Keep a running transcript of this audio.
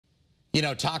You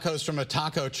know, tacos from a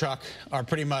taco truck are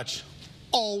pretty much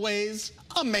always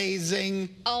amazing.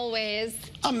 Always.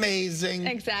 Amazing.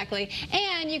 Exactly.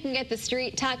 And you can get the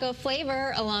street taco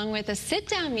flavor along with a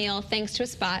sit-down meal thanks to a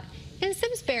spot in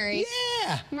Simsbury.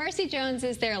 Yeah. Marcy Jones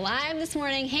is there live this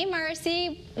morning. Hey,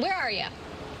 Marcy, where are you?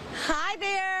 Hi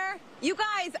there. You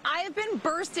guys, I have been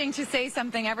bursting to say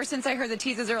something ever since I heard the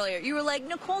teases earlier. You were like,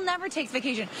 Nicole never takes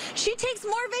vacation. She takes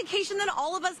more vacation than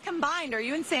all of us combined. Are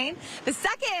you insane? The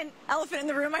second elephant in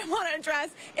the room I want to address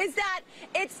is that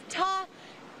it's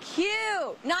ta-Q,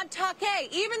 not ta-K.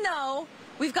 Even though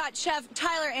we've got Chef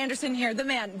Tyler Anderson here, the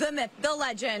man, the myth, the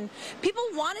legend, people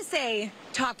want to say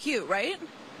ta-Q, right?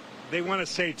 They want to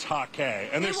say ta-K.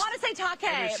 They want to say ta-K.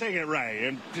 And they're saying it right.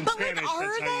 And in but Spanish, like,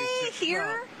 are they here?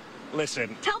 Well,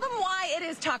 listen. Tell them why it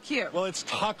is ta-Q. Well, it's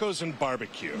tacos and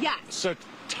barbecue. Yes. So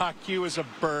ta-Q is a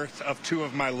birth of two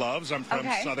of my loves. I'm from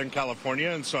Southern California,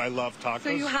 and so I love tacos.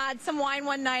 So you had some wine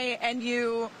one night, and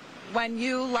when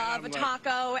you love a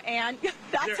taco, and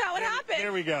that's how it happened.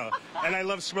 There we go. And I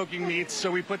love smoking meats, so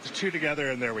we put the two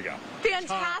together, and there we go.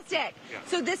 Fantastic. Yeah.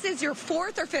 So this is your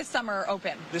fourth or fifth summer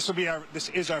open? This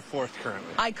is our fourth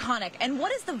currently. Iconic. And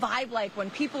what is the vibe like when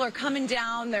people are coming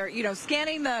down, they're,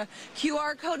 scanning the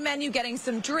QR code menu, getting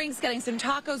some drinks, getting some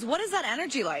tacos? What is that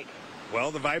energy like?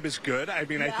 Well, the vibe is good. I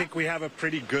mean, I think we have a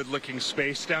pretty good-looking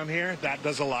space down here. That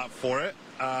does a lot for it.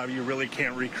 You really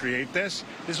can't recreate this.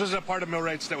 This was a part of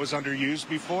Millwrights that was underused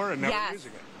before, and now we're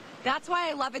using it. That's why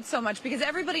I love it so much, because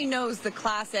everybody knows the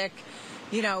classic,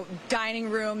 dining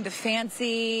room, the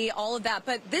fancy, all of that.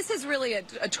 But this is really a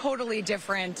totally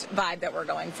different vibe that we're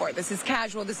going for. This is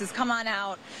casual. This is come on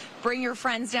out, bring your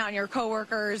friends down, your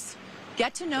coworkers.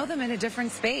 Get to know them in a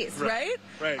different space, right?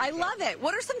 Right. I love it.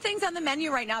 What are some things on the menu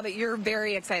right now that you're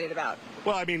very excited about?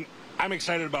 Well, I mean, I'm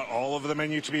excited about all of the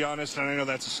menu, to be honest, and I know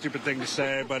that's a stupid thing to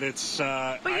say, but it's...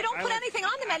 but you don't put anything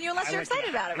on the menu unless you're excited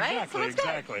about it, right? Exactly, so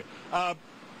exactly.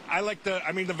 I like the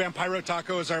Vampiro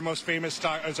taco is our most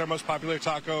popular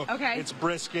taco. Okay. It's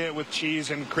brisket with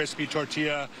cheese and crispy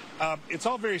tortilla. It's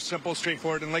all very simple,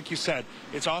 straightforward, and like you said,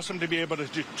 it's awesome to be able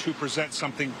to present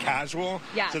something casual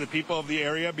to the people of the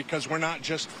area, because we're not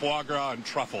just foie gras and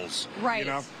truffles. Right.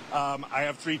 I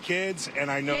have 3 kids, and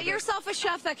I know Get yourself a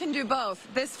chef that can do both.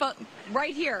 This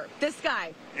right here, this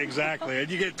guy. Exactly,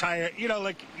 and you get tired.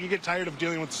 You get tired of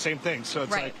dealing with the same thing. So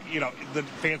it's like, the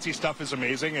fancy stuff is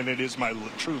amazing, and it is my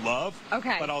true love.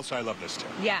 Okay. But also, I love this too.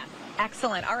 Yeah,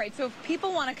 excellent. All right, so if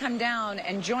people want to come down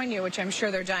and join you, which I'm sure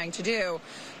they're dying to do,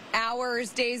 hours,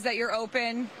 days that you're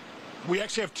open. We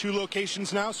actually have 2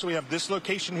 locations now. So we have this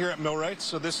location here at Millwrights.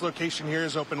 So this location here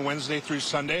is open Wednesday through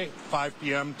Sunday, 5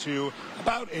 p.m. to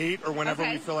about 8 or whenever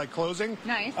we feel like closing.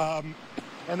 Nice.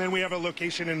 And then we have a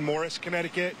location in Morris,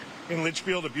 Connecticut, in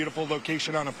Litchfield, a beautiful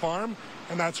location on a farm,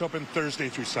 and that's open Thursday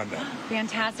through Sunday.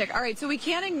 Fantastic. All right, so we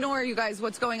can't ignore, you guys,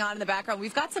 what's going on in the background.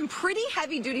 We've got some pretty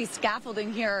heavy-duty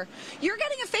scaffolding here. You're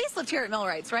getting a facelift here at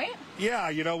Millwrights, right?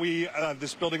 Yeah,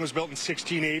 this building was built in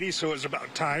 1680, so it was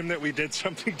about time that we did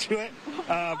something to it.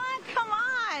 Come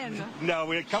on! No,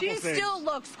 we had a couple things. She still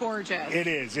looks gorgeous. It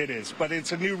is. But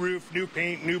it's a new roof, new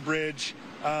paint, new bridge.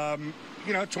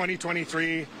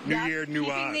 2023, new year, new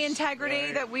eyes. Keeping the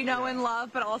integrity that we know and love,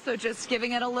 but also just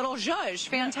giving it a little zhuzh.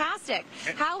 Fantastic.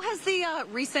 How has the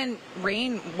recent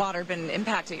rainwater been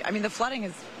impacting? I mean, the flooding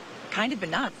has kind of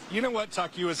been nuts. You know what,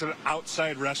 Ta-Q is an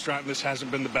outside restaurant, and this hasn't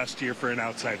been the best year for an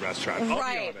outside restaurant. I'll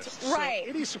be honest. Right. So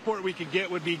any support we could get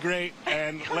would be great.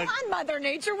 And Come on, Mother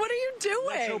Nature, what are you doing?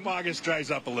 Let's hope August dries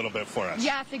up a little bit for us.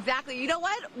 Yes, exactly. You know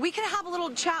what? We can have a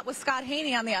little chat with Scott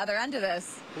Haney on the other end of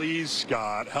this. Please,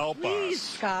 Scott, help us. Please,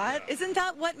 Scott. Yeah. Isn't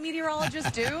that what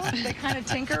meteorologists do? They kind of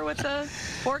tinker with the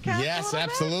forecast. Yes,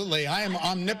 absolutely. I am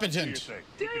omnipotent.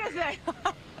 Do you think?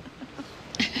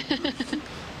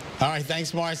 All right,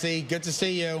 thanks, Marcy. Good to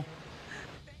see you.